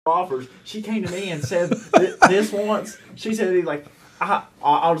offers. She came to me and said this once. She said, like,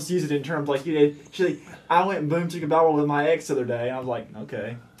 I'll just use it in terms like you did. She's like, I went and boom chicka bow with my ex the other day. And I was like,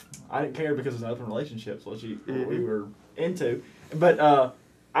 okay. I didn't care because it was an open relationship, so we were into. But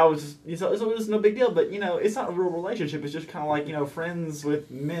I was just, it was no big deal. But, it's not a real relationship. It's just kind of like, friends with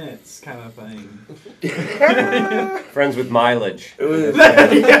minutes kind of thing. Friends with mileage.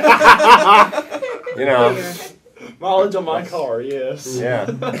 Mileage on my car, yes. Yeah.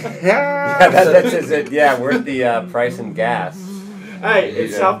 That's it. Yeah, worth the price in gas. Hey,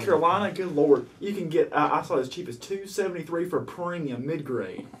 in South Carolina, good lord, you can get. I saw it as cheap as $2.73 for premium mid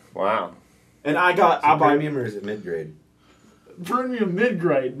grade. Wow. And I buy premium or is it mid grade? Premium mid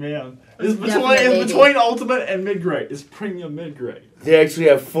grade, man. It's between ultimate and mid grade. It's premium mid grade. They actually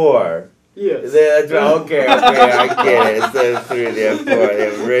have 4. Yes. Okay, I get it. Instead of 3, they have 4. They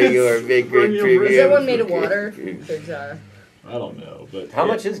have regular, mid grade, premium. Is that one made of water? I don't know, but how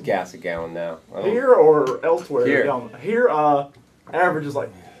much is gas a gallon now? Here or elsewhere? Here, average is like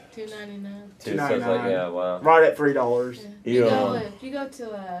 $2.99. $2.99. Yeah, wow. Right at $3. Yeah. If you go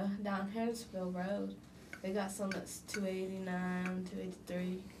to down Hendersonville Road, they got some that's $2.89,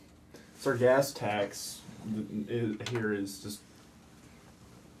 $2.83. So gas tax here is just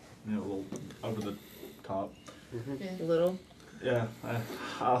a little over the top. A little. Yeah,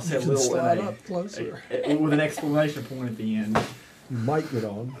 I'll say a little. Slide up closer. With an exclamation point at the end. You might get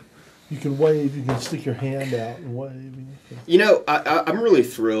on. You can wave. You can stick your hand out and wave. I'm really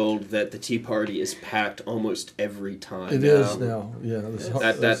thrilled that the Tea Party is packed almost every time. It is now. Yeah,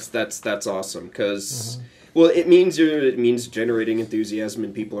 that's awesome because. Well, it means generating enthusiasm,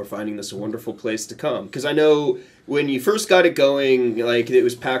 and people are finding this a wonderful place to come. Because I know when you first got it going, like, it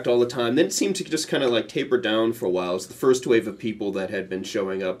was packed all the time. Then it seemed to just kind of like taper down for a while. It was the first wave of people that had been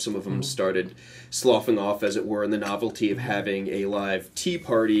showing up. Some of them started sloughing off, as it were, and the novelty of having a live tea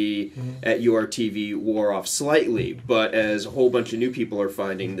party at URTV wore off slightly. But as a whole bunch of new people are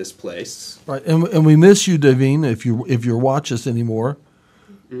finding this place, right, and we miss you, Davine, if you watch us anymore.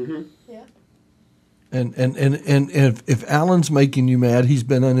 Yeah. And if Alan's making you mad, he's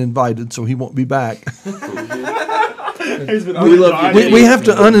been uninvited, so he won't be back. We have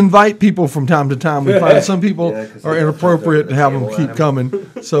to uninvite people from time to time. We find some people are inappropriate and have them keep coming,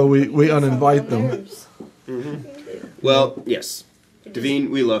 so we uninvite them. Well, yes, Davine,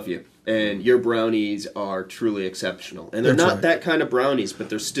 we love you. And your brownies are truly exceptional. And they're not that kind of brownies,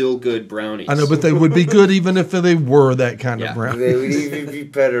 but they're still good brownies. I know, but they would be good even if they were that kind of brownies. They would even be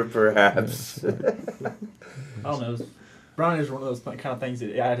better, perhaps. I don't know. Brownies are one of those kind of things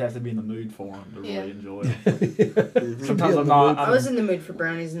that I'd have to be in the mood for them to really enjoy them. Sometimes I'm not. I was in the mood for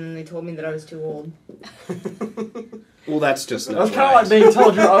brownies, and then they told me that I was too old. Well, that's just not That's kind of like being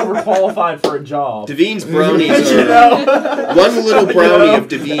told you're overqualified for a job. Davine's brownies are one little brownie of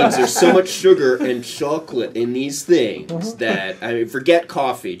Davine's. There's so much sugar and chocolate in these things that, I mean, forget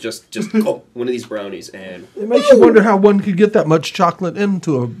coffee. Just one of these brownies and it makes you wonder how one could get that much chocolate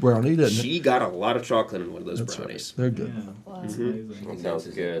into a brownie, doesn't it? She got a lot lot of one of those brownies. Right. They're good. Yeah. Wow. That's amazing. That sounds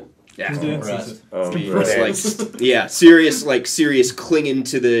good. Yeah, serious clinging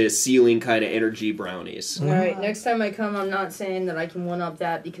to the ceiling kind of energy brownies. All right, next time I come, I'm not saying that I can one up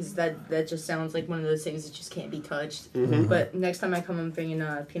that because that just sounds like one of those things that just can't be touched. But next time I come, I'm bringing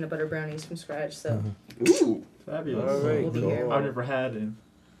peanut butter brownies from scratch. So Ooh, fabulous! All right, we'll be here. I've never had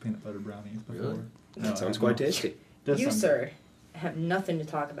peanut butter brownies before. That sounds quite tasty. You, sir, have nothing to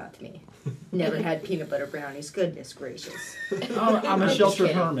talk about to me. Never had peanut butter brownies. Goodness gracious. I'm a sheltered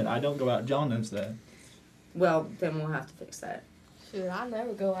hermit. I don't go out. John knows that. Well, then we'll have to fix that. Shoot, I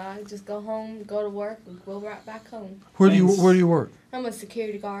never go out. I just go home, go to work, and go right back home. Where do you work? I'm a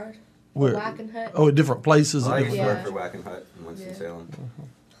security guard. Where? Whacking Hut. Oh, at different places. I used to work Yeah. for Whacking Hut in Winston-Salem.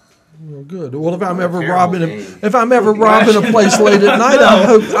 Well, good. Well, if I'm ever robbing a place late at night, I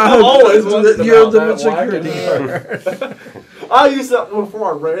hope that you're the security guard. I used to,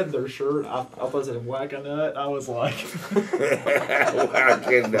 before I read their shirt, I thought it said Whack a Nut. I was like,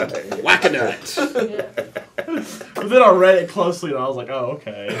 Whack a Nut. But then I read it closely and I was like, oh,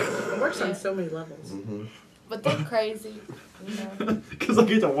 okay. It works on so many levels. But they're crazy. Because I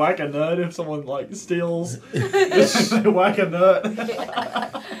get to whack a nut if someone steals. They whack a nut.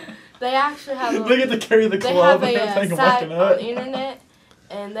 They actually have they get to carry the club and everything and whack a site nut. on the internet,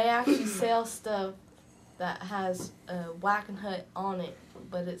 and they actually sell stuff that has Whacking Hut on it,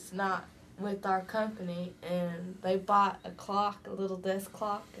 but it's not with our company. And they bought a little desk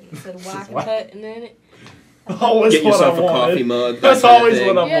clock, and it said Whacking Hut in it. Always Get what yourself I a wanted. coffee mug. That's always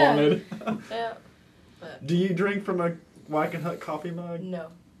what I wanted. Yeah. Do you drink from a Whacking Hut coffee mug? No.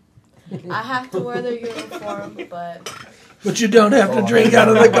 I have to wear their uniform, but But you don't have to drink out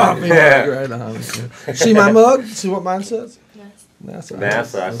of the coffee mug, right? See my mug? See what mine says? NASA.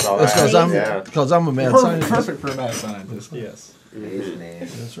 NASA, I saw That's that. because I'm a mad Perfect, scientist. perfect for a mad scientist. Yes.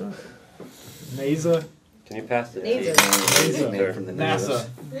 That's right. NASA. Can you pass it? NASA. NASA.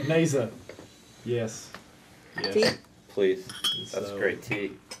 NASA. Yes. Yes. Tea? Please. That's So great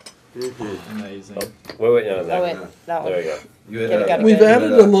tea. amazing. Wait, no, Oh, that. wait. That There one. we go. You would, Got it We've good.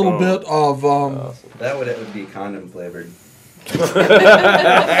 added a little bit of Awesome. that would be condom flavored.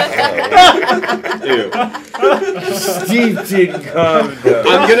 Ew. Steve did come.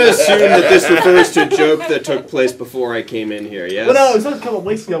 I'm gonna assume that this refers to a joke that took place before I came in here. Yes. Well, no, it was a couple of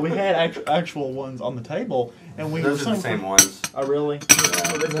weeks ago. We had actual ones on the table, and we Those were are the same ones. Oh, really?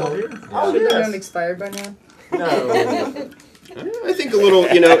 Oh, they still here? Oh, Oh, they're yes. unexpired by now. No. I think a little,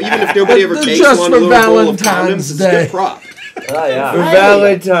 even if nobody ever They're takes just one, for a little bowl of Valentine's condoms, Day. it's a good prop. Oh, yeah. For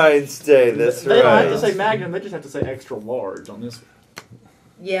Valentine's Day, that's They don't have to right. say Magnum. They just have to say extra large on this one.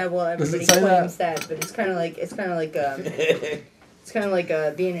 Yeah, well, Does it everybody say claims that, but it's kind of like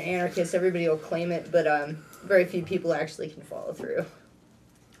being an anarchist. Everybody will claim it, but very few people actually can follow through.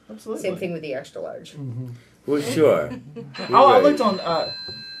 Absolutely. Same thing with the extra large. Well, sure. Oh, I looked on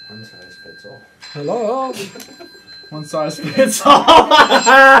One size fits all. hello. one size fits all.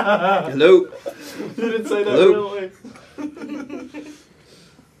 Hello. You didn't say that Hello. really.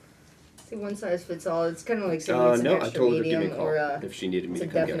 See, one size fits all. It's kind of like saying it's an No, I extra told her to give me medium a call or if she needed me it's to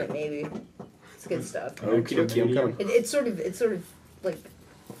a come get definite her. maybe. It's good stuff. Okie dokie, I'm coming. It sort of like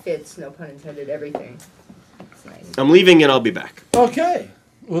fits, no pun intended, everything. It's nice. I'm leaving and I'll be back. Okay.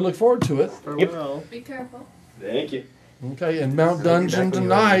 We look forward to it. Farewell. Be careful. Thank you. Okay, and Mount So Dungeon back when you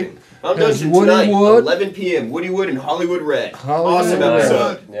were tonight. leaving. I'm Has Dungeon Woody tonight, Wood- 11 p.m. Woodywood and Hollywood Red. Hollywood Awesome Red.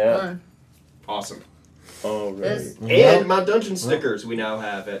 episode. Yeah. Fun. Awesome. All right. This- And Mount Dungeon stickers we now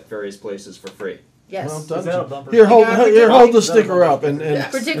have at various places for free. Yes. Mount Is that a Dungeon. bumper? Here, hold, Yeah, here, hold the particularly- sticker up and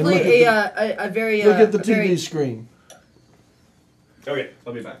Yes. Particularly and a very look at the a very TV screen. Okay,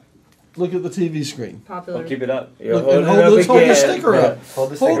 I'll be back. Look at the TV screen. popular. I'll keep it up. Yeah, Look, hold and it hold up the again. sticker up.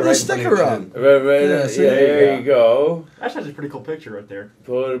 Hold the Hold sticker the right in front sticker of your up. chin. Right, Yeah, see, there you go. That's actually a pretty cool picture right there.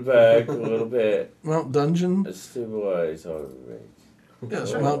 Pull it back a little bit. Mount Dungeon. Stabilize all right.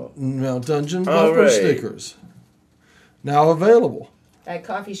 Yes, Oh. Mount Dungeon All bumper right. stickers. Now available At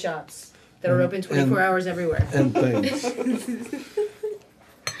coffee shops that are And- open 24 and- hours everywhere. and things.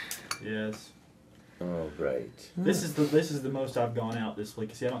 Yes. All right. This is the most I've gone out this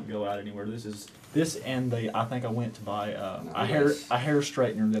week. See, I don't go out anywhere. This and I think I went to buy a hair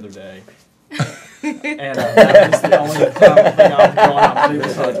straightener the other day. And that was the only thing I've gone out to do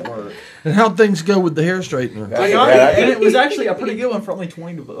besides work. And how'd things go with the hair straightener? I got it, and it was actually a pretty good one for only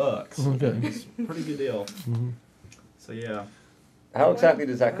 $20. Okay. It was a pretty good deal. So yeah. How exactly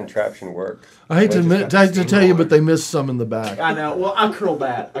does that contraption work? I hate to tell you, but they missed some in the back. I know. Well, I curled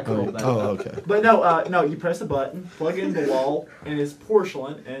that. that. Oh, okay. But no. You press the button, plug it in the wall, and it's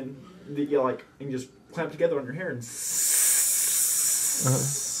porcelain, and you just clamp it together on your hair and.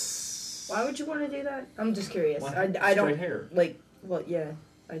 Why would you want to do that? I'm just curious. Well, I straight don't hair. like. Well, yeah.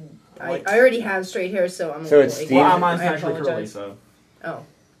 I Like- already have straight hair, so I'm. a So little it's like, steam- Well, I mine's I actually curly, apologize. so Oh,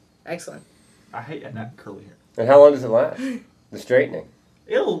 excellent. I hate that curly hair. And how long does it last? The straightening.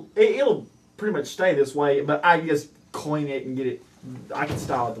 It'll pretty much stay this way, but I just clean it and get it. I can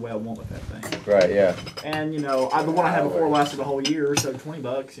style it the way I want with that thing. Right, yeah. And the one I had before lasted a whole year, so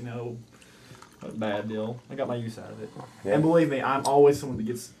 $20. Not a bad deal. I got my use out of it. Yeah. And believe me, I'm always someone that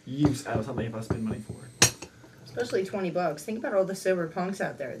gets use out of something if I spend money for it. Especially $20. Think about all the sober punks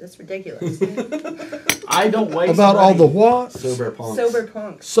out there. That's ridiculous. I don't waste About money. all the what? Sober punks. Sober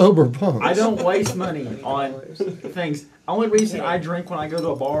punks. Sober punks. I don't waste money on things. Only reason I drink when I go to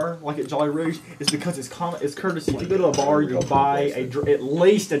a bar, like at Jolly Rouge, is because it's courtesy. If you go to a bar, you buy at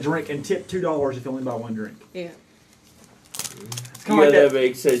least a drink and tip $2 if you only buy one drink. Yeah. It's kind of like that.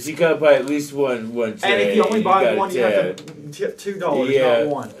 makes sense. You gotta buy at least one And if you only buy one, you have to tip $2, not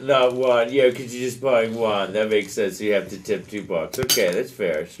one. Not one. Yeah, because you're just buying one. That makes sense. You have to tip $2. Okay, that's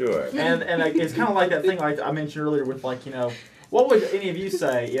fair. Sure. And it's kind of like that thing like I mentioned earlier with what would any of you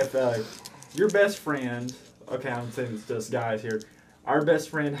say if your best friend, okay, I'm saying it's just guys here, our best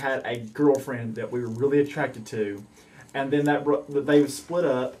friend had a girlfriend that we were really attracted to, and then they split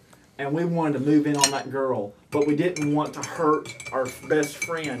up, and we wanted to move in on that girl, but we didn't want to hurt our best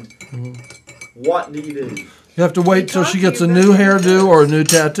friend. What do you do? You have to wait till she gets a new hairdo or a new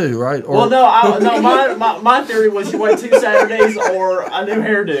tattoo, right? Or, Well, no. My theory was you wait 2 Saturdays or a new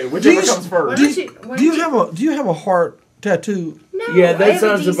hairdo, whichever comes first. Do you have a heart tattoo? No, Yeah, I that have a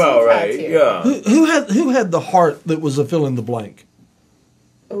sounds DC about right. tattoo. Yeah. Who had the heart that was a fill in the blank?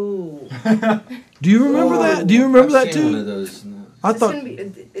 Ooh. Do you remember that? Do you remember I've that seen one too? of those. I thought.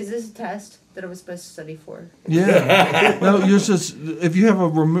 Is this a test that I was supposed to study for? Yeah. No, you're just if you have a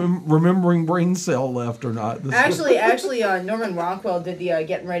remembering brain cell left or not. Actually, Norman Rockwell did the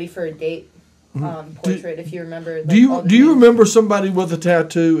getting ready for a date portrait. If you remember. Like, Do you remember somebody with a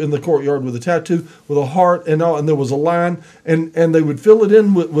tattoo in the courtyard with a tattoo with a heart and all, and there was a line, and they would fill it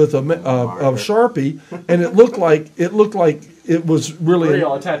in with a Sharpie, and it looked like it was really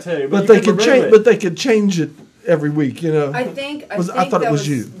a tattoo, but they could change. But they could change it every week. You know. I think I thought it was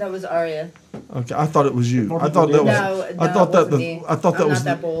you. That was Arya. Okay, I thought it was you. More I thought people that do was. that. I No, thought it that wasn't the. me. I thought that I'm was.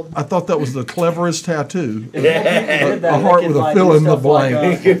 not that bold. I thought that was the cleverest tattoo. A A heart with a fill in the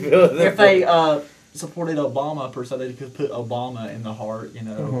blank. If they supported Obama per se, they could put Obama in the heart, you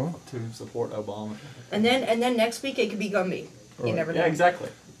know, to support Obama. And then next week it could be Gumby. You never know. Yeah, exactly.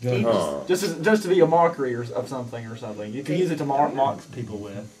 Oh. Just to be a mockery of something or something. You can use it to mock people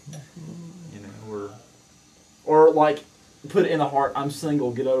with, you know, or like put it in the heart. I'm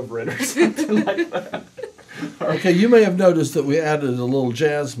single, get over it, or something like that. Okay, you may have noticed that we added a little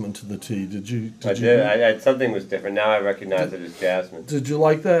jasmine to the tea. Did you? I did. Something was different. Now I recognize it as jasmine. Did you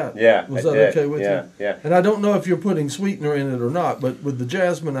like that? Yeah, Was I that did. okay with Yeah, you? yeah. And I don't know if you're putting sweetener in it or not, but with the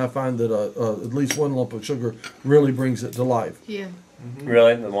jasmine, I find that at least one lump of sugar really brings it to life. Yeah.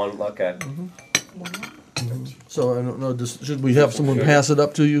 Really? The one? Okay. So I don't know. Should we have someone pass it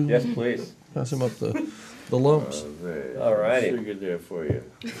up to you? Yes, please. Pass him up the lumps. Alrighty. Sugar there for you.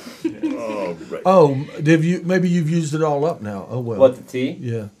 Oh, right. Oh, maybe you've used it all up now. Oh well. What, the tea?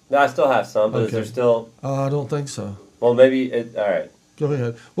 Yeah. No, I still have some, but is Okay. there still... I don't think so. Well, maybe... Alright. Go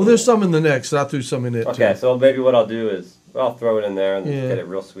ahead. Well, there's some in the next. I threw some in it Okay, too. so maybe what I'll do is... I'll throw it in there and Yeah. get it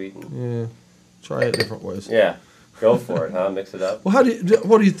real sweet. And, Yeah. Try it different ways. yeah. Go for it, huh? Mix it up. Well,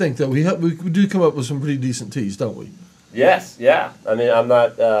 what do you think though? We do come up with some pretty decent teas, don't we? Yes, yeah. I mean, I'm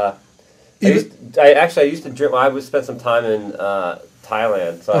not... I used to drink... Well, I would spend some time in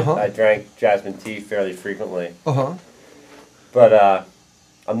Thailand, so I drank jasmine tea fairly frequently. Uh-huh. But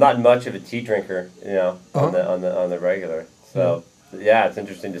I'm not much of a tea drinker, you know, on the regular. So yeah, it's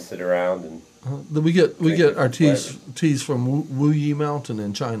interesting to sit around and. We get our flavors. teas from Wuyi Mountain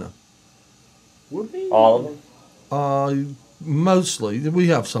in China. All of them. Mostly. We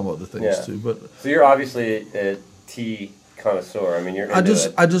have some other things too, but So you're obviously a tea connoisseur. I mean, you're into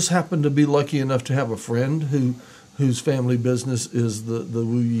it. I just happen to be lucky enough to have a friend whose family business is the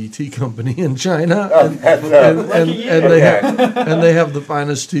Wuyi Tea Company in China, Oh, and that's they have the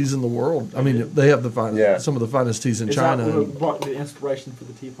finest teas in the world. I mean, they have the finest, some of the finest teas in Is China. that what brought the inspiration for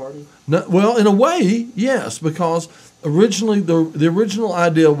the Tea Party? No, well, in a way, yes, because originally the original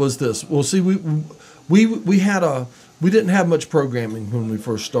idea was this. Well, see, we didn't have much programming when we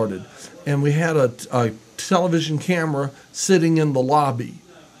first started, and we had a television camera sitting in the lobby,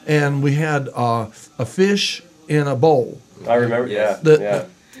 and we had a fish in a bowl. I remember. Yeah.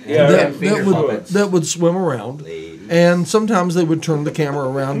 That would swim around, and sometimes they would turn the camera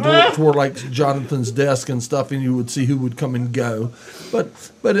around toward like Jonathan's desk and stuff, and you would see who would come and go. But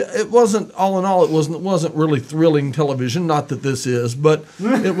it wasn't, all in all, it wasn't really thrilling television. Not that this is, but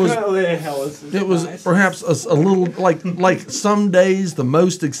it was. It was nice. Perhaps a little like some days the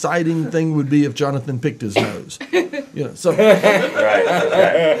most exciting thing would be if Jonathan picked his nose. You know, so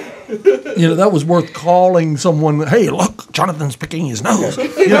Right. you know that was worth calling someone. Hey, look, Jonathan's picking his nose.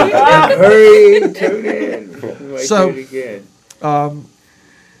 You know? Hurry, tune in. So, do it again.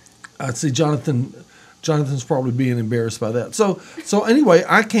 I see Jonathan's probably being embarrassed by that. So anyway,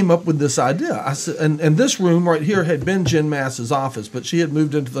 I came up with this idea. I said, and this room right here had been Jen Mass's office, but she had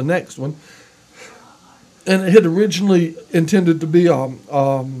moved into the next one, and it had originally intended to be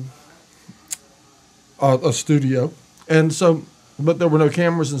a studio, and so, but there were no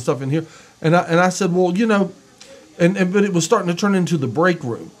cameras and stuff in here, and I said, well, you know, but it was starting to turn into the break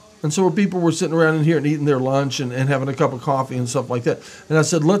room. And so people were sitting around in here and eating their lunch and having a cup of coffee and stuff like that. And I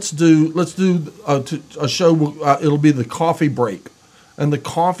said, let's do a show. It'll be the coffee break, and the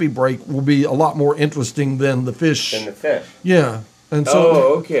coffee break will be a lot more interesting than the fish. Yeah. And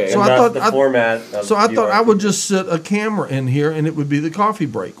so, okay. So And I that's thought the format. So I thought I would just sit a camera in here and it would be the coffee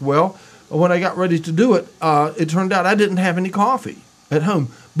break. Well, when I got ready to do it, it turned out I didn't have any coffee at home.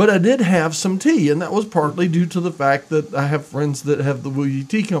 But I did have some tea, and that was partly due to the fact that I have friends that have the Wuyi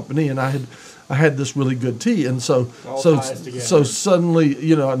Tea Company, and I had this really good tea, and so suddenly,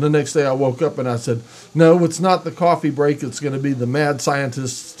 you know, the next day I woke up and I said, no, it's not the coffee break, it's going to be the Mad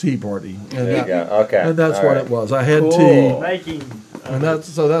Scientist's Tea Party. And there you go. Okay. And that's all what right. it was. I had tea, Making, and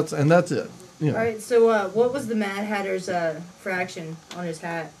that's it. You know. All right. So, what was the Mad Hatter's fraction on his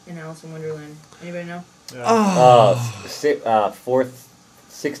hat in Alice in Wonderland? Anybody know? Fourth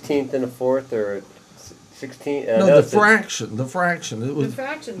 16th and a 4th, or 16th? No, the fraction. The fraction. It was. The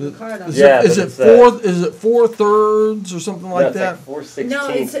fraction of the card on Is, Yeah, is but it it's, four? Is it 4/3 or something No, like it's that? like 4/16. No,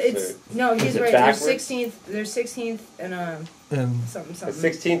 it's no. He's Is it right. backwards? There's 16th and And something A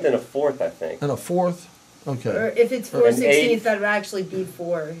something. 16th and a 4th, I think. and a fourth. Okay. Or if it's Or 4 an 16th, eighth. that would actually be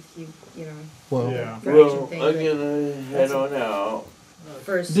 4. If you know Well, Yeah. fraction thing. I'm gonna head on out.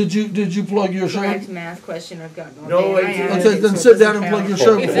 First did you plug your show? correct math question I've gotten all No, day. I didn't. added Okay, it, then so sit it down doesn't and plug your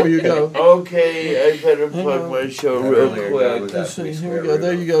count. show before you go. Okay, I better plug my show That real earlier guy was quick. Let's see. asking me Here we square go.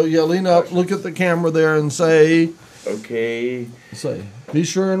 There root you go. Yeah, lean up. Look at the camera there and say. Okay. Be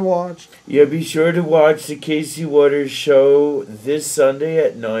sure and watch. Yeah, be sure to watch the Casey Waters show this Sunday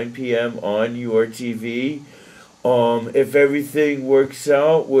at 9 p.m. on your TV. If everything works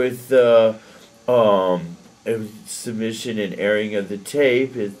out with submission and airing of the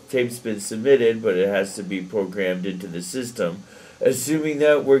tape, the tape's been submitted, but it has to be programmed into the system. Assuming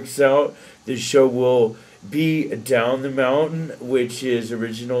that works out, the show will be Down the Mountain, which is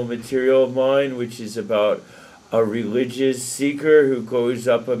original material of mine, which is about a religious seeker who goes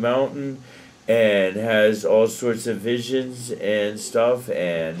up a mountain and has all sorts of visions and stuff,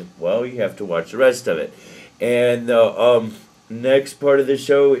 and, well, you have to watch the rest of it. And the next part of the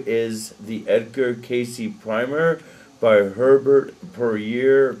show is the Edgar Casey Primer by Herbert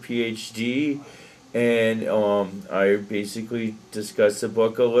Puryear, PhD, and I basically discuss the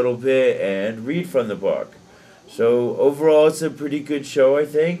book a little bit and read from the book. So overall, it's a pretty good show, I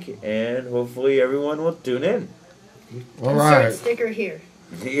think, and hopefully everyone will tune in. All Insert right. sticker here.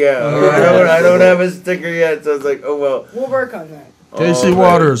 Yeah, I don't have a sticker yet, so I was like, oh well. We'll work on that. Casey All right.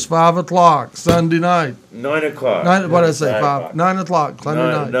 Waters, 5 o'clock Sunday night. 9 o'clock. What did I say? 9 5. 9 o'clock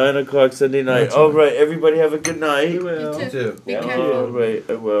Sunday night. 9 o'clock Sunday night. That's All right, everybody have a good night. You will. You You too. Be Yeah. All careful. right,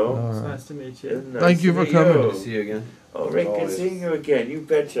 I will. All It's right. nice to meet you. Nice Thank you to for meet coming. Good to see you again. All right, good Always. seeing you again. You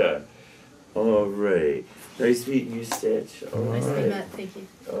betcha. All right. Nice meeting you, Stitch. All Nice to right. meet Matt. Thank you.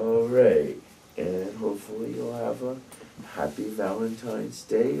 All right. And hopefully you'll have a happy Valentine's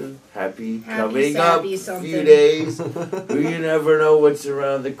Day. Happy coming up sappy few something. days. You never know what's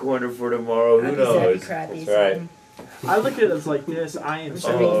around the corner for tomorrow. Who Happy, knows? sappy, crappy, That's right. something. I look at it as like this. I am All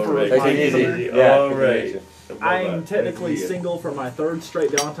single for right. Take my it easy. third. Yeah, All take it right. easy. I am Bye-bye. technically Thank you. single for my third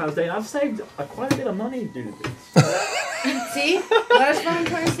straight Valentine's Day, and I've saved quite a bit of money due to this. See? Last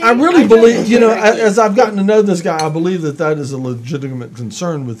Valentine's Day. I really believe, you know, Right. as I've gotten to know this guy, I believe that is a legitimate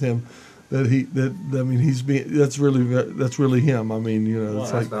concern with him. That that's really him. I mean, you know,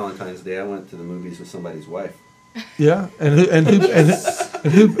 it's Last like, Valentine's Day, I went to the movies with somebody's wife. yeah, and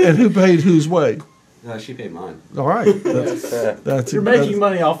who paid whose way? She paid mine. All right, that's You're making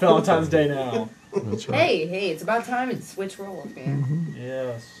money off Valentine's Day now. That's right. Hey, it's about time to switch roles, man.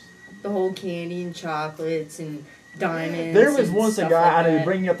 Yes. The whole candy and chocolates and diamonds. There was and once a stuff guy, like I did that.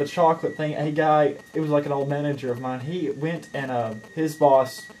 bringing up the chocolate thing. A guy, it was like an old manager of mine. He went and his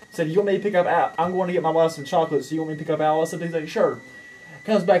boss said, "You want me to pick up? I'm going to get my boss some chocolate. So you want me to pick up Alice?" And he's like, "Sure."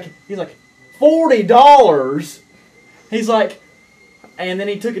 Comes back, he's like, $40. He's like, and then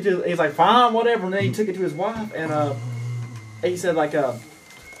he took it to. He's like, "Fine, whatever." And then he took it to his wife, and he said like,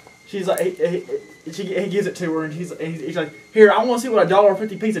 she's like, he gives it to her, and he's like, "Here, I want to see what a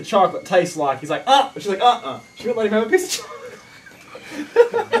 $1.50 piece of chocolate tastes like." He's like, She's like, She won't let him have a piece of chocolate.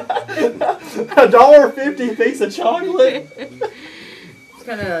 $1.50 piece of chocolate. It's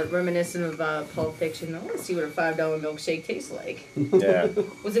kind of reminiscent of Pulp Fiction. I want to see what a $5 milkshake tastes like. Yeah.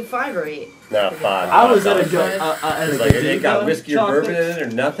 Was it 5 or 8? No, 5. I was at a $5. good, It's like, it ain't got whiskey or bourbon in it or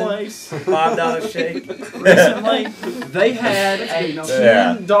nothing. place $5 shake. recently. They had a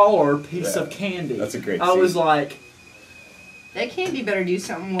 $10 piece of candy. That's a great I was scene. like, That candy better do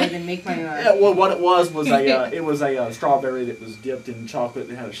something more than make my. yeah, well, what it was it was a strawberry that was dipped in chocolate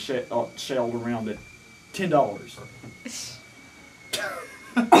and had a shelled around it. $10.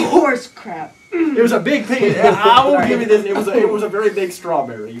 Horse crap. It was a big piece. I will give you this. It was a very big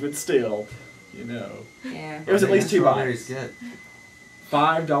strawberry, but still, you know, Yeah. it was at least 2 Strawberries bites. good.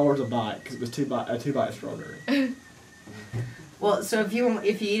 $5 a bite because it was a 2-bite strawberry. Well, so if you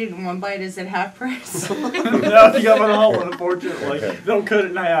eat it in one bite, is it half price? No, if you got my whole one, unfortunately, they'll cut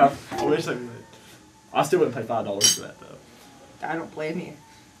it in half. I wish they would. I still wouldn't pay $5 for that though. I don't blame you.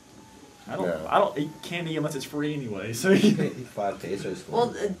 I don't eat candy unless it's free anyway. So You can eat 5 pesos for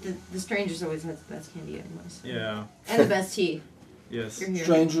Well, it. the strangers always have the best candy, anyways. yeah, And the best tea. yes. You're here.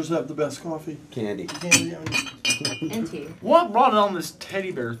 Strangers have the best coffee. Candy. And tea. What brought on this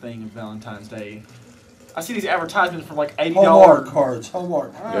teddy bear thing of Valentine's Day? I see these advertisements for like $80. Hallmark cards.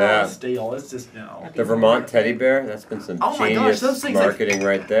 Hallmark. Yeah. Steal. It's just, you know. The Vermont teddy bear, that's been some Oh my gosh, genius those things marketing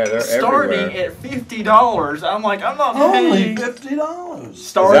right there. They're starting everywhere. at $50. I'm like, I'm not Only paying. $50.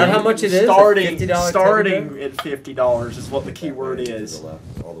 Starting, Is that how much it is? A Starting, $50 starting teddy at $50 is what the key word To is. the left,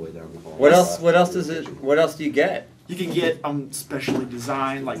 all the way down the hall. What else? What else does it? What else do you get? You can get specially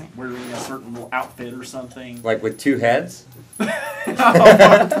designed, like wearing a certain little outfit or something. Like with 2 heads?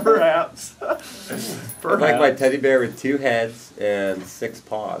 Perhaps. Like my teddy bear with 2 heads and 6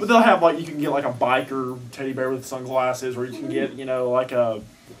 paws. But they'll have like, you can get like a biker teddy bear with sunglasses, or you can get, you know, like a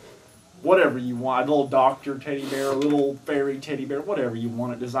whatever you want, a little doctor teddy bear, a little fairy teddy bear, whatever you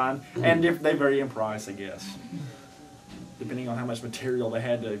want it designed. And they vary in price, I guess, depending on how much material they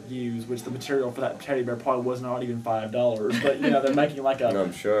had to use, which the material for that teddy bear probably was not even $5. But, you know, they're making like a, No,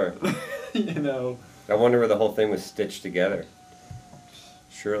 I'm sure. you know. I wonder where the whole thing was stitched together.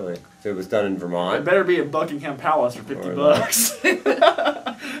 Surely. If it was done in It Vermont, better be at Buckingham Palace for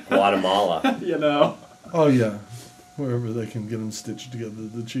 $50. Guatemala. You know. Oh, yeah. Wherever they can get them stitched together,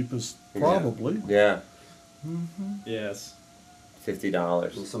 the cheapest, probably. Yeah, Yes.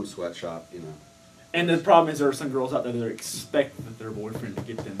 $50. In some sweatshop, you know. And the problem is there are some girls out there that expect that their boyfriend to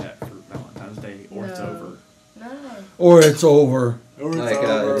get them that for Valentine's Day, or it's No. over. No. Or it's over. Or it's Like,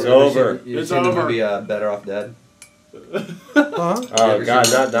 over. It's over. You It's seen the over. movie Better Off Dead? Huh? Oh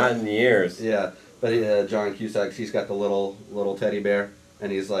God, not in years. Yeah, but John Cusack, he's got the little teddy bear,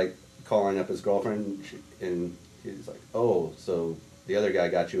 and he's like calling up his girlfriend, and he's like, "Oh, so the other guy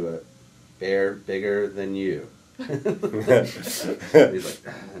got you a bear bigger than you." He's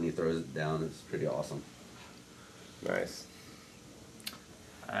like, and he throws it down. It's pretty awesome. Nice.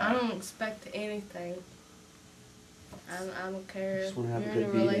 I don't expect anything. I don't care Just if wanna have a you're in a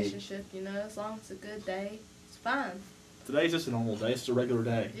good meeting. relationship, you know, as long as it's a good day, it's fine. Today's just a normal day. It's just a regular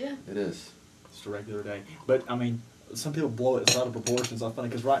day. Yeah. It is. It's just a regular day. But, I mean, some people blow it out of proportion. It's not funny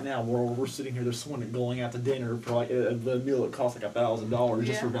because right now we're sitting here, there's someone going out to dinner for like a meal that costs like $1,000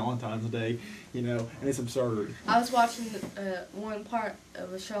 just Yeah. for Valentine's Day, you know, and it's absurd. I was watching one part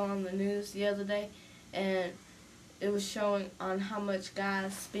of a show on the news the other day, and it was showing on how much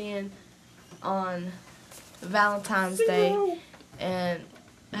guys spend on Valentine's Day and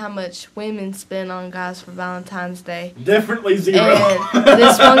how much women spend on guys for Valentine's Day. Definitely zero. And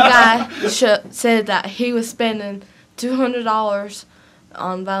this one guy said that he was spending $200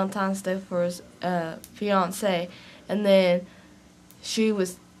 on Valentine's Day for his fiance, and then she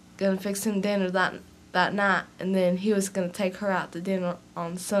was gonna fix him dinner that night, and then he was gonna take her out to dinner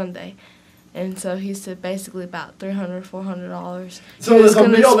on Sunday. And so he said basically about $300, $400. So there's a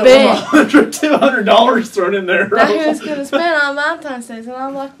meal that was $100, $200 thrown in there. That he was gonna spend on Valentine's Day, and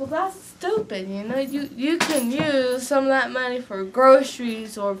I'm like, well, that's stupid. You know, you can use some of that money for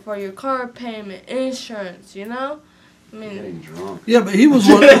groceries or for your car payment, insurance. You know, I mean, Getting drunk. Yeah, but he was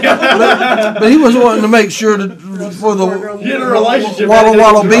wanting, but he was wanting to make sure that for the Get a relationship.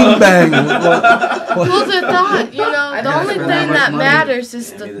 Waddle Bing Bang. well, the thought, you know, the never only spent thing that much that money. matters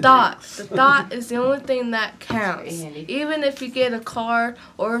is Me the neither. thought. The thought is the only thing that counts. Handy. Even if you get a card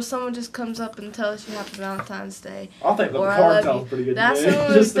or if someone just comes up and tells you Happy Valentine's Day, I think the or I card love sounds you. pretty good. That's to me. the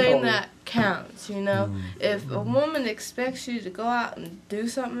only Just the thing card. that counts, you know. If a woman expects you to go out and do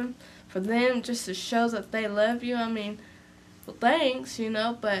something for them just to show that they love you, I mean, well, thanks, you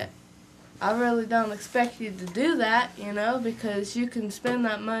know, but I really don't expect you to do that, you know, because you can spend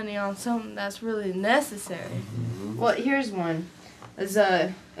that money on something that's really necessary. Well, here's one. Is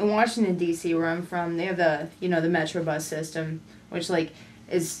in Washington D.C. where I'm from, they have the Metro bus system, which like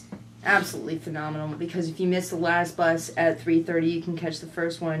is absolutely phenomenal because if you miss the last bus at 3:30, you can catch the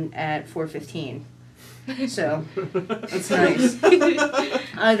first one at 4:15. So it's nice.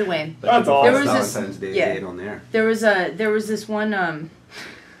 Either way, That's There awesome. was this- Valentine's Day yeah. date on there. there was this one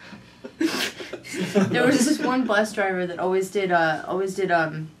there was this one bus driver that always did what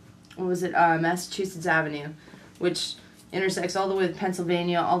was it, Massachusetts Avenue, which intersects all the way with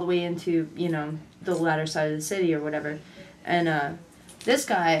Pennsylvania, all the way into, you know, the latter side of the city or whatever. And this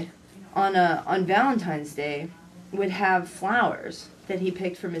guy on Valentine's Day would have flowers that he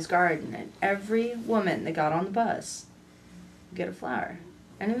picked from his garden, and every woman that got on the bus would get a flower.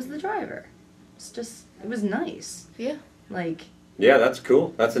 And it was the driver. It was nice. Yeah. Like, Yeah, that's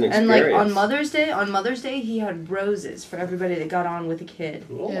cool. That's an and experience. like on Mother's Day, he had roses for everybody that got on with a kid.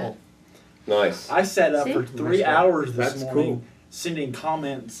 Cool. Yeah. Nice. I sat up See? for 3 hours this That's morning cool. sending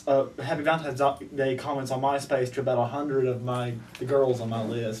comments, Happy Valentine's Day comments on MySpace to about 100 of the girls on my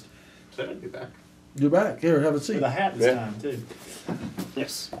list. You're back. Here, have a With seat. a hat this Yeah. time, too.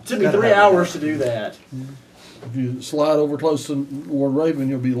 Yes. It took me 3 hours to do that. If you slide over close to Lord Raven,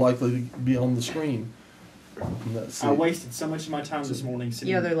 you'll be likely to be on the screen. I wasted so much of my time this morning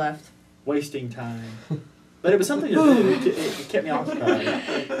sitting, The other left. wasting time. But it was something to do. It kept me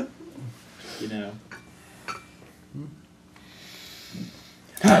occupied. You know.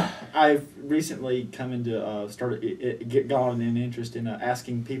 I've recently come into gone in interest in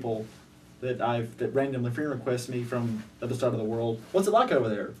asking people that randomly friend request me from the other side of the world, what's it like over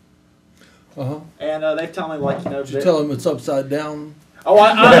there? And they've told me, like, you know. Did you tell them it's upside down? Oh,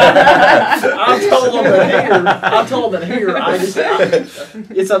 I told them that here. I told them that here.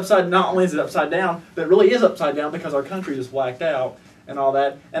 It's upside. Not only is it upside down, but it really is upside down because our country just whacked out and all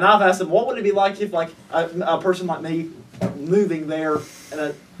that. And I've asked them, what would it be like if, like, a person like me moving there,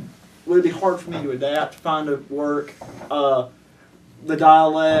 and would it be hard for me to adapt, find a work, the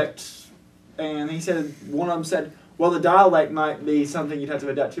dialect? And he said, one of them said, well, the dialect might be something you'd have to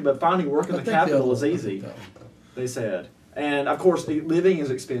adapt to, but finding work in the capital is easy. They said. And, of course, living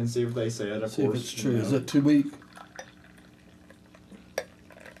is expensive, they said. Of See course, if it's true. you know. Is it too weak?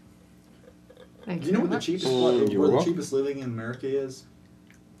 Do you know what the cheapest where the cheapest living in America is?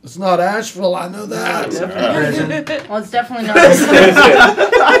 It's not Asheville, I know that. Well, it's definitely not.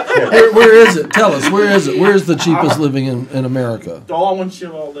 Where is it? Tell us, where is it? Where's the cheapest living in America? All I want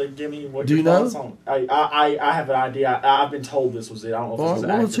you all to give me what Do your you know? thoughts on. I have an idea. I've been told this was it. I don't know if this is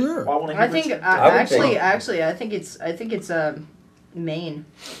Well, let's accurate. hear it. Well, I want to I hear think what's- I think it's Maine.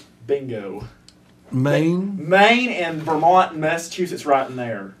 Bingo. Maine? Maine and Vermont and Massachusetts right in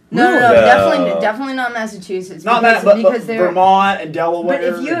there. No, No. definitely not Massachusetts. Not because, that, but because they're. Vermont and Delaware.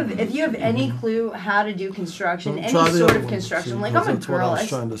 But if you have any clue how to do construction, Well, any try the sort other of one, construction, see, like because I'm a that's what girl, I was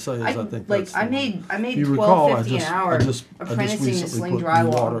trying to say is I think like that's I the made You recall, $12.50 an hour I just apprenticing to recently sling put new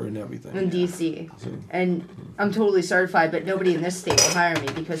drywall water and everything. in DC, and I'm totally certified, but nobody in this state will hire me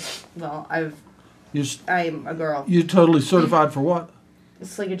because, well, I'm a girl. You're totally certified for what?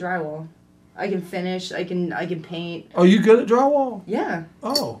 It's like a drywall. I can finish. I can paint. Oh, you good at drywall? Yeah.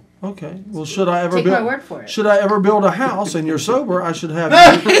 Oh, okay. Well, should I ever Take build? my word for it. Should I ever build a house and you're sober? I should have. The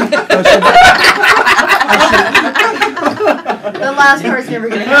last part's never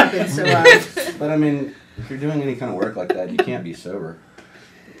gonna happen. So. But I mean, if you're doing any kind of work like that, you can't be sober.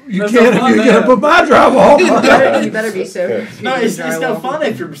 You That's can't. no fun, You're gonna man. put my drywall. You better be sober. No, it's no fun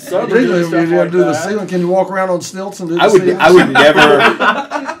if you're sober. Particularly Doing if stuff you're like gonna do the that. ceiling. Can you walk around on stilts and do the I would ceiling? never.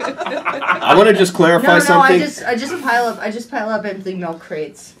 I want to just clarify No, something. I just pile up empty milk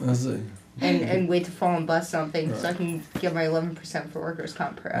crates I see. and wait to fall and bust something so I can get my 11% for workers'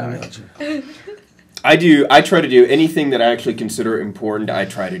 comp per I hour. got you. I try to do anything that I actually consider important. I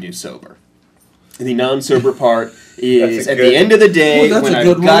try to do sober. The non-sober part is at the end of the day, Well, that's when a I've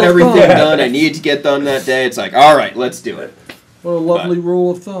good got rule of everything thumb. done I need to get done that day. It's like, all right, let's do it. What a lovely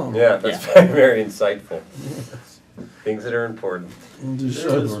rule of thumb. Yeah, that's very insightful. Things that are important. And do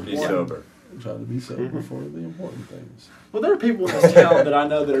There is sober. Be sober. Try to be sober for the important things. Well, there are people in this town that I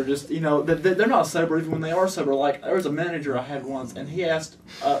know that are just, you know, that they're not sober even when they are sober. Like, there was a manager I had once, and he asked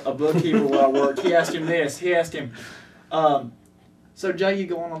a bookkeeper where I worked, he asked him this. He asked him, so Jay, you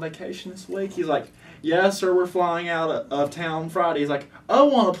going on vacation this week? He's like, yes, sir, we're flying out of town Friday. He's like,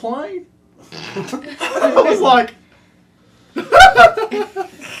 oh, on a plane? I was like,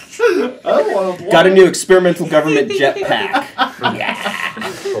 oh, on a plane? Got a new experimental government jetpack.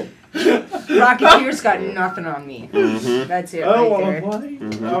 Rocketeers got nothing on me. That's it Oh, right on a there.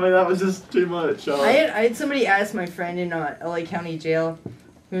 plane? I mean, that was just too much. I had somebody ask my friend in LA County Jail,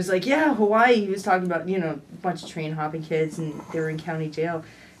 who was like, yeah, Hawaii. He was talking about, a bunch of train hopping kids, and they were in county jail.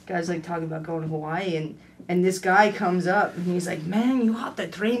 Guys like talking about going to Hawaii, and this guy comes up, and he's like, man, you hopped the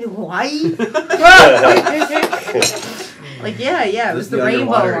train to Hawaii? Like, yeah, it was the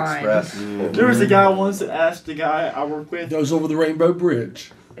Rainbow Line. There was a guy once that asked the guy I work with. Goes over the Rainbow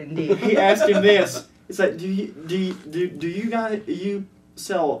Bridge. Indeed. He asked him this. It's like, do you guys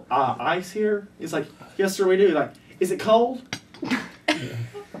sell ice here? He's like, yes, sir, we do. He's like, is it cold?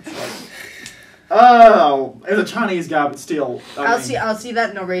 Oh, it's a Chinese guy, but still. I'll see that,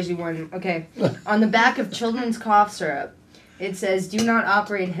 and I'll raise you one. Okay. On the back of children's cough syrup, it says, do not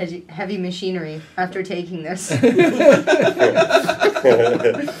operate heavy machinery after taking this. It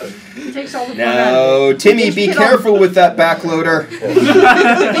takes all the fun out of No, it. Timmy, Get be your kid careful with that backloader.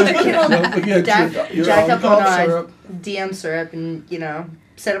 Get your kid all Don't forget your jacked own up cough on syrup. DM syrup and,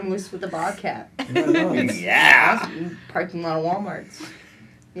 set him loose with the Bobcat. Yeah. Parking lot of Walmarts.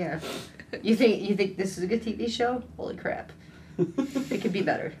 Yeah. You think this is a good TV show? Holy crap. It could be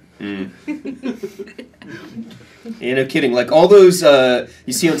better. Yeah, no kidding. Like all those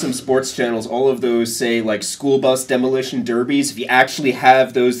you see on some sports channels, all of those say like school bus demolition derbies. If you actually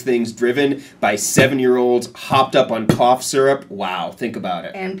have those things driven by 7-year-olds hopped up on cough syrup, wow, think about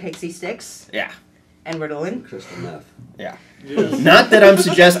it. And pixie sticks. Yeah. And Ritalin. Crystal meth. Yeah. Yes. Not that I'm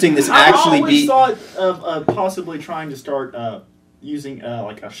suggesting this I actually always be. thought of possibly trying to start using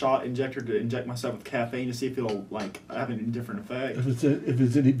like a shot injector to inject myself with caffeine to see if it'll like have any different effect. If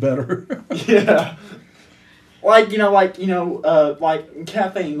it's any better. Yeah. Like like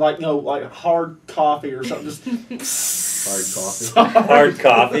caffeine, like like hard coffee or something. Just Hard coffee. Hard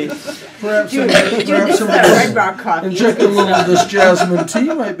coffee. Perhaps Dude, this is that Red Rock coffee. inject a little of this jasmine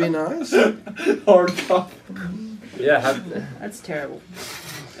tea might be nice. hard coffee. Yeah. That's terrible.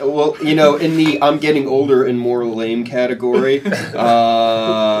 Well, in the I'm getting older and more lame category,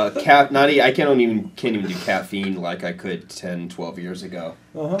 I can't even do caffeine like I could 10, 12 years ago.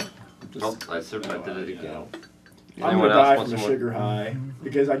 Uh-huh. I did it again. I'm Anyone gonna else die want from a some sugar high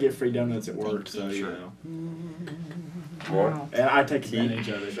because I get free donuts at work, so Sure. More? and I take advantage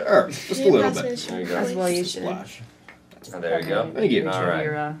of it. Sure, just a little bit. There you As go. well you should. Splash. Oh, there you go. Thank you. All right.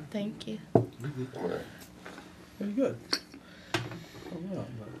 Your, Thank you. Very good.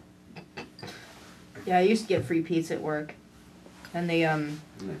 yeah, I used to get free pizza at work. And they, I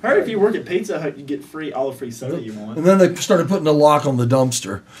heard if you work at Pizza Hut, you get all the free soda you want. And then they started putting a lock on the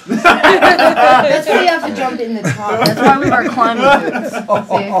dumpster. that's why you have to jump in the top. That's why we wear climbing boots.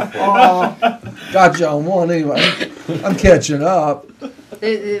 See? Got you on one anyway. I'm catching up.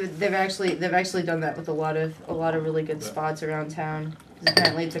 They've actually done that with a lot of really good spots around town. 'Cause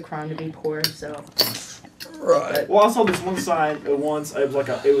apparently it's a crime to be poor. So Right. Well, I saw this one sign once. It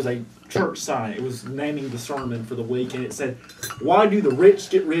was a church sign. It was naming the sermon for the week, and it said, "Why do the rich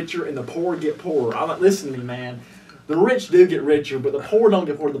get richer and the poor get poorer?" I'm like, listen to me, man. The rich do get richer, but the poor don't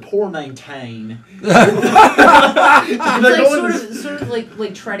get poorer. The poor maintain. it's sort of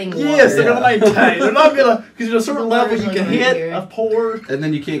like treading water. Yes, they're gonna maintain. They're not gonna, because there's a certain level you can hit of poor. And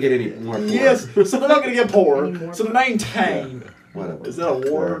then you can't get any more poor. Yes, so they're not gonna get poor. So they maintain. Whatever. Is that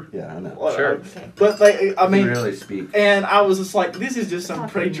a war? Yeah, I know. Whatever. Sure. Okay. But they, I mean, Really speak. and I was just like, this is just some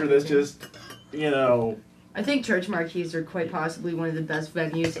preacher that's just, I think church marquees are quite possibly one of the best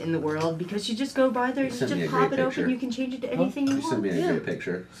venues in the world because you just go by there, you sent me just a pop great it picture. open, you can change it to anything you You sent want. me a Yeah. great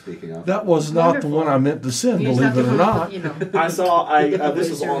picture, speaking of. That was not Wonderful. the one I meant to send, You just believe have it to or put, not. you know. I saw this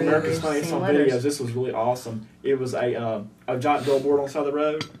was Those are on really America's Funniest same Home letters. Videos. This was really awesome. It was a giant billboard on the side of the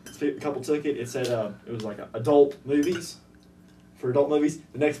road. A couple took it. It said it was like adult movies, for adult movies.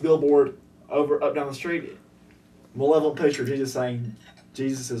 The next billboard up down the street, malevolent picture of Jesus saying,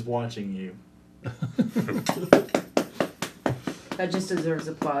 "Jesus is watching you." That just deserves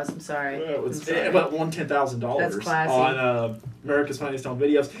applause. I'm sorry. It was I'm sorry. about $10,000 That's classy. on America's Funniest Home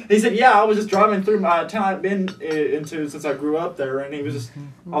Videos. He said, "Yeah, I was just driving through my town I've been into since I grew up there," and he was just,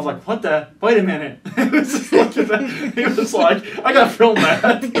 I was like, "What the? Wait a minute!" He was just looking at that. He was like, "I gotta film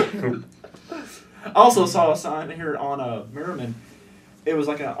that." I also saw a sign here on Merriman. It was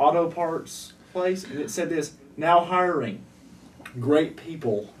like an auto parts place, and it said this: "Now hiring, great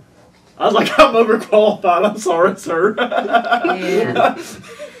people." I was like, "I'm overqualified. I'm sorry, sir." Yeah.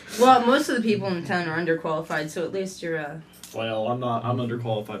 Well, most of the people in town are underqualified, so at least you're Well, I'm not. I'm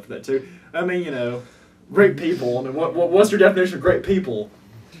underqualified for that too. I mean, great people. I mean, what's your definition of great people?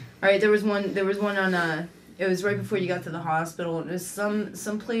 All right, there was one on it was right before you got to the hospital. It was some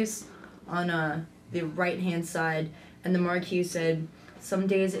place on the right-hand side, and the marquee said, "Some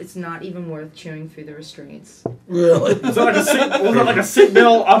days it's not even worth chewing through the restraints." Really? Was that like a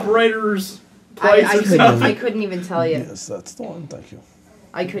seatbelt operator's place? I couldn't even tell you. Yes, that's the one. Thank you.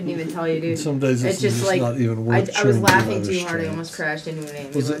 I couldn't even tell you, dude. Some days it's just like not even I worth was chewing laughing through too hard. I those almost crashed into an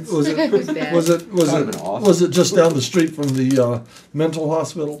ambulance. Was it bad. was That would've been awesome. was it just down the street from the mental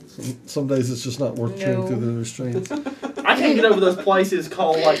hospital? Some days it's just not worth chewing No. through the restraints. I can't get over those places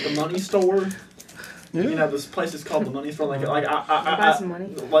called like the money store. Yeah. This place is called the money store. Like Buy some money.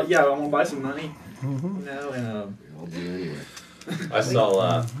 Like I want to buy some money. Mhm. I'll do it anyway. I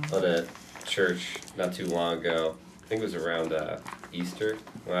saw on a church not too long ago. I think it was around Easter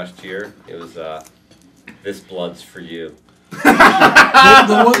last year. It was "This blood's for you." One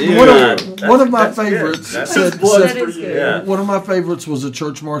of my That's good. favorites That's said, That is good. Yeah. one of my favorites was a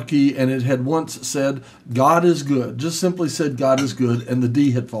church marquee, and it had once said, "God is good." Just simply said, "God is good," and the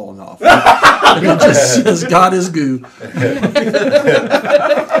D had fallen off. And it just says, "God is goo."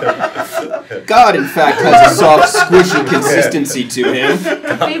 God, in fact, has a soft, squishy consistency to him.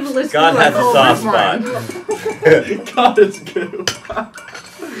 Favorite God has a soft spot. God is good.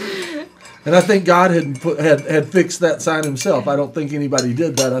 And I think God had fixed that sign himself. I don't think anybody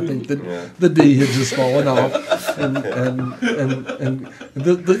did that. I think that the D had just fallen off, and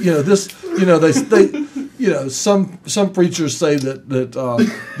some preachers say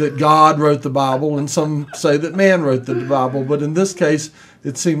that God wrote the Bible, and some say that man wrote the Bible. But in this case,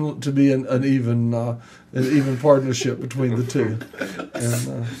 it seemed to be an even partnership between the two,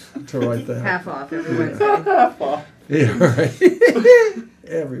 and to write that. Half off every Wednesday. Half off. Yeah, right.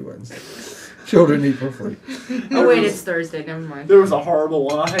 Every Wednesday. Children eat for free. Oh wait, it's Thursday. Never mind. There was a horrible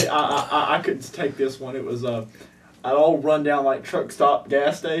one. I couldn't take this one. It was an old rundown like truck stop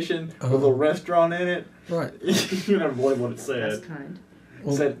gas station with a little restaurant in it. Right. You never believe what it said. That's kind.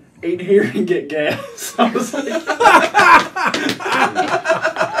 It said, "Eat here and get gas." I was like,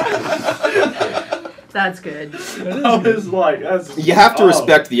 That's good. I was like, that's. You have to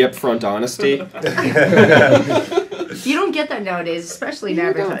respect the upfront honesty. You don't get that nowadays, especially in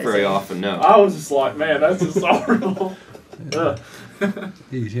advertising. Very often, no. I was just like, man, that's just horrible. Ugh.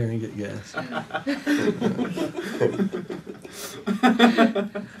 Eat here and get gas.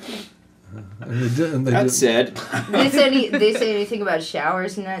 That said, They say anything about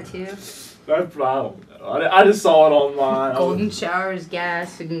showers and that too? I don't know. I just saw it online. Golden showers,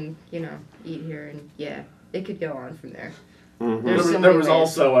 gas, and eat here, and yeah, it could go on from there. Mm-hmm. There was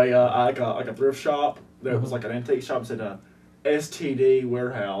also a thrift shop. There was like an antique shop that said STD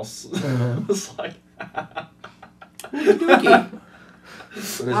warehouse. It was like. Yeah,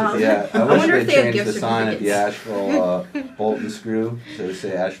 I wish wonder they if they have changed the gift sign at the certificates. Asheville Bolt and Screw to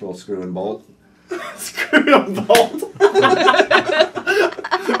say Asheville Screw and Bolt. Screw and bolt.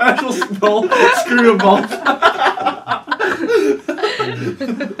 Actual bolt. Screw and bolt.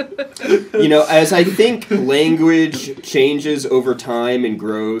 As I think language changes over time and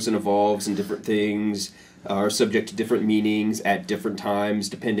grows and evolves, and different things are subject to different meanings at different times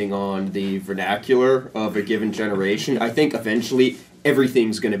depending on the vernacular of a given generation, I think eventually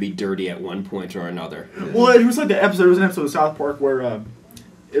everything's going to be dirty at one point or another. Well, it was like the episode. There was an episode of South Park where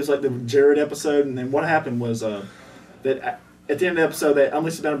it was like the Jared episode, and then what happened was that at the end of the episode they only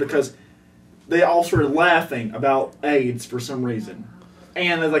sat down because they all started laughing about AIDS for some reason,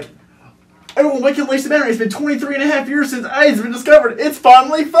 and they're like, "Everyone, wake up, Lisa Banner! It's been 23 and a half years since AIDS has been discovered. It's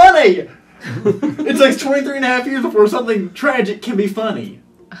finally funny." It takes 23 and a half years before something tragic can be funny.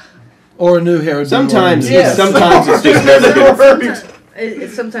 Or a new hairdo. Sometimes, Yes. Sometimes it's just never going to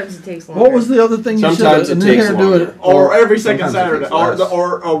Sometimes Sometimes it takes longer. What was the other thing you Sometimes said? it A new takes hairdo longer. or every second Sometimes it Saturday, takes less.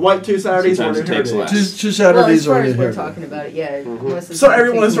 or white 2 Saturdays, Sometimes or it takes hairdo. less. Two Well, Saturdays as far or a as new we're hairdo. talking about it, yeah. Most of the So time it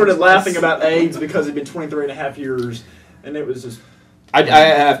everyone takes started much laughing less. about AIDS because it'd been 23 and a half years, and it was just. I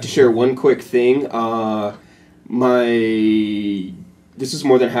have to share one quick thing. This is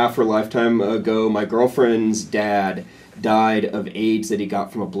more than half her lifetime ago. My girlfriend's dad died of AIDS that he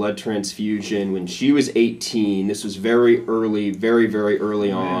got from a blood transfusion when she was 18. This was very early, very, very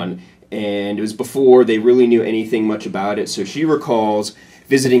early on. And it was before they really knew anything much about it. So she recalls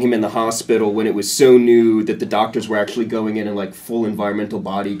visiting him in the hospital when it was so new that the doctors were actually going in like full environmental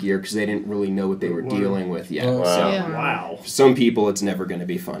body gear because they didn't really know what they were dealing with yet. Wow. So Wow. for some people, it's never going to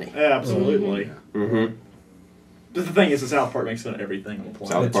be funny. Absolutely. Mm-hmm. But the thing is, the South Park makes fun of everything on the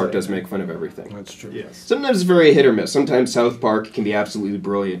planet. South Park does make fun of everything. That's true. Yes. Sometimes it's very hit or miss. Sometimes South Park can be absolutely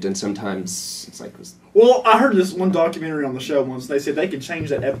brilliant, and sometimes it's like... Well, I heard this one documentary on the show once. They said they could change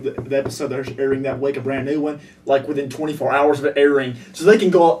the episode they're airing that week, a brand new one, like within 24 hours of it airing. So they can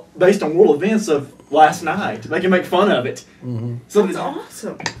go based on world events of last night. They can make fun of it. Mm-hmm. So That's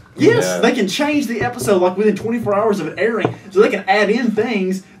awesome. Yes, Yeah. they can change the episode like within 24 hours of it airing. So they can add in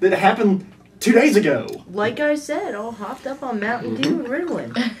things that happened 2 days ago. Like I said, all hopped up on Mountain Dew and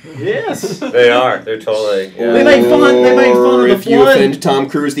Ritalin. Yes. They are. They're totally. Yeah. They made fun of Or the if you flood. offend Tom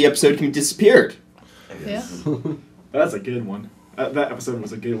Cruise, the episode can be disappeared. Yeah. That's a good one. That episode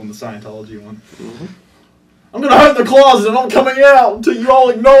was a good one, the Scientology one. Mm-hmm. I'm going to hide in the closet and I'm coming out until you all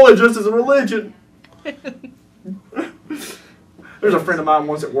acknowledge us as a religion. There's a friend of mine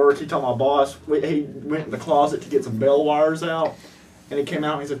once at work. He told my boss, he went in the closet to get some bell wires out. And he came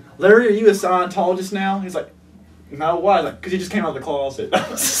out and he said, "Larry, are you a Scientologist now?" He's like, "No, why?" He's like, "Because he just came out of the closet." I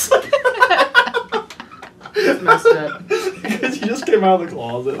was just like, That's messed up. because he just came out of the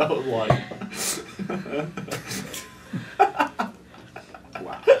closet. I was like,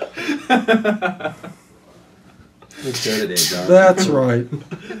 wow. Good show today, John. That's right.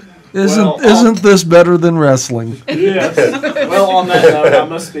 Well, Isn't this better than wrestling? Yes. Well, on that note, I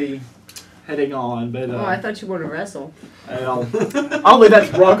must be heading on. But Oh, I thought you wanted to wrestle. I'll leave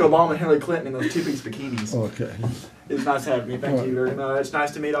that to Barack Obama and Hillary Clinton in those two-piece bikinis. Okay. It's nice having you. Thank you very much. It's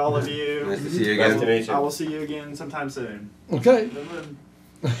nice to meet all of you. Nice to see you Nice again. to meet you. I will see you again sometime soon. Okay.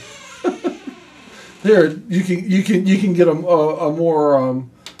 Here, you can get a more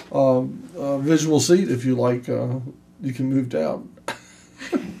visual seat if you like. You can move down.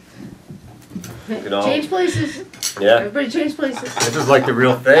 You know, Change places. yeah. Everybody change places. This is like the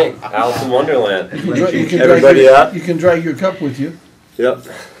real thing. Alice in Wonderland. You can Everybody drag up. You can drag your cup with you. Yep.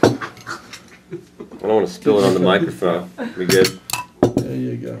 I don't want to spill it on the microphone. We good? There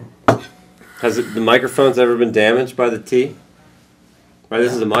you go. Has the microphones ever been damaged by the tea? Right,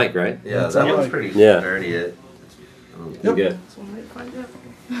 this is a mic, right? Yeah, That's that all one's right. pretty Yeah. dirty. Yep. You good? That's one way to find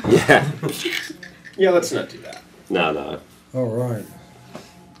out. Yeah. Yeah, let's not do that. No. All right.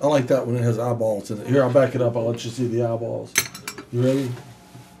 I like that when it has eyeballs in it. Here, I'll back it up. I'll let you see the eyeballs. You ready?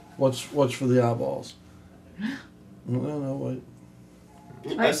 Watch for the eyeballs. No, wait.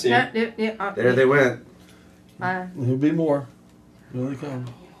 I see. There they went. There'll be more. Here they come.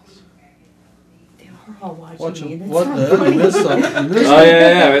 We're all watching Watch me. them. That's What not the hell? You funny. missed some. You missed Oh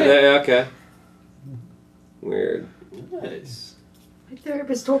yeah, right there. Okay. Weird. Nice. My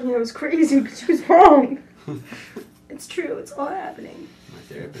therapist told me I was crazy, but she was wrong. It's true. It's all happening. My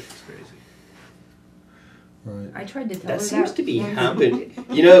therapist is crazy. Right. I tried to tell That her seems to be once. happening.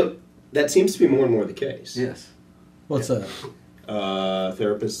 You know, that seems to be more and more the case. Yes. What's that?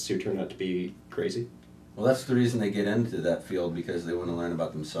 Therapists who turn out to be crazy. Well, that's the reason they get into that field, because they want to learn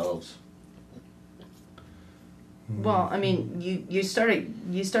about themselves. Well, I mean, you start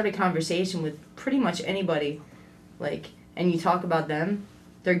a conversation with pretty much anybody, like, and you talk about them,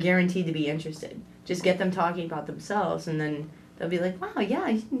 they're guaranteed to be interested. Just get them talking about themselves, and then they'll be like, "Wow, yeah,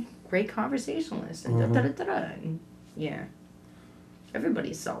 you're a great conversationalist," and and yeah.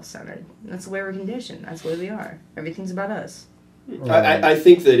 Everybody's self-centered. That's the way we're conditioned. That's the way we are. Everything's about us. I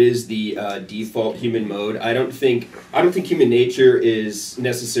think that is the default human mode. I don't think human nature is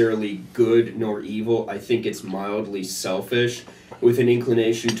necessarily good nor evil. I think it's mildly selfish, with an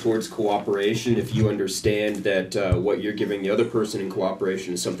inclination towards cooperation. If you understand that what you're giving the other person in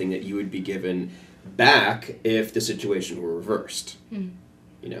cooperation is something that you would be given back if the situation were reversed. Mm.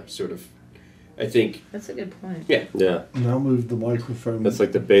 You know, sort of. I think. That's a good point. Yeah. Yeah. Now move the microphone. That's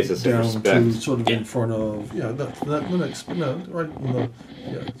like the basis of down respect. to sort of in front of that the next right in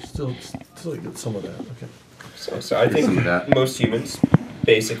the still get some of that. Okay. So I think most humans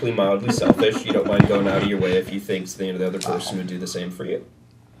basically mildly selfish. You don't mind going out of your way if you think the other person would do the same for you.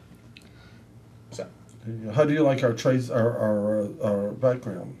 So How do you like our our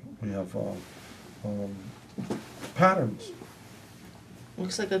background? We have patterns.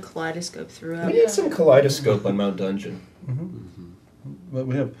 Looks like a kaleidoscope throughout. we had some kaleidoscope on Mount Dungeon. But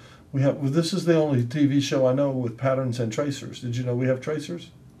we have well, this is the only TV show I know with patterns and tracers. Did you know we have tracers?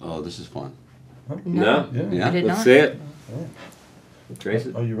 Oh, this is fun. No. Yeah. Yeah. I did Let's not. see it. Oh. Trace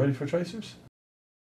it. Are you ready for tracers?